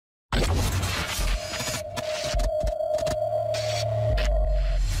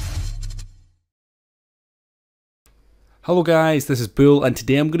Hello guys, this is Bull and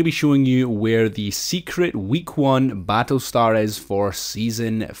today I'm going to be showing you where the secret week 1 battle star is for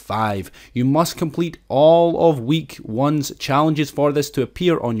season 5. You must complete all of week 1's challenges for this to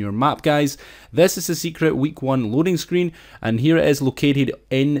appear on your map, guys. This is the secret week 1 loading screen and here it is located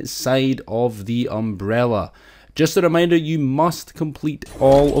inside of the umbrella. Just a reminder, you must complete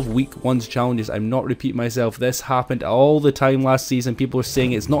all of week 1's challenges. I'm not repeating myself, this happened all the time last season. People are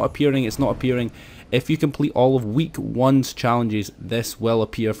saying it's not appearing, it's not appearing. If you complete all of week 1's challenges, this will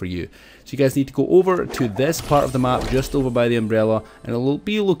appear for you. So you guys need to go over to this part of the map, just over by the umbrella, and it will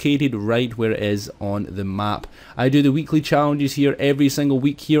be located right where it is on the map. I do the weekly challenges here every single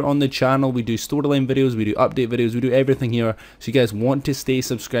week here on the channel. We do storyline videos, we do update videos, we do everything here. So you guys want to stay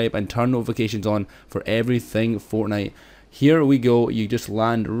subscribed and turn notifications on for everything Fortnite. Here we go, you just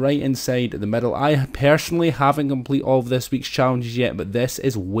land right inside the middle. I personally haven't completed all of this week's challenges yet, but this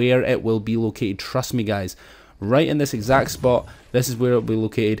is where it will be located. Trust me guys, right in this exact spot, this is where it will be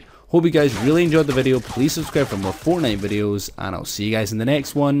located. Hope you guys really enjoyed the video. Please subscribe for more Fortnite videos, and I'll see you guys in the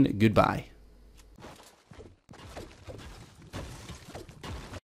next one. Goodbye.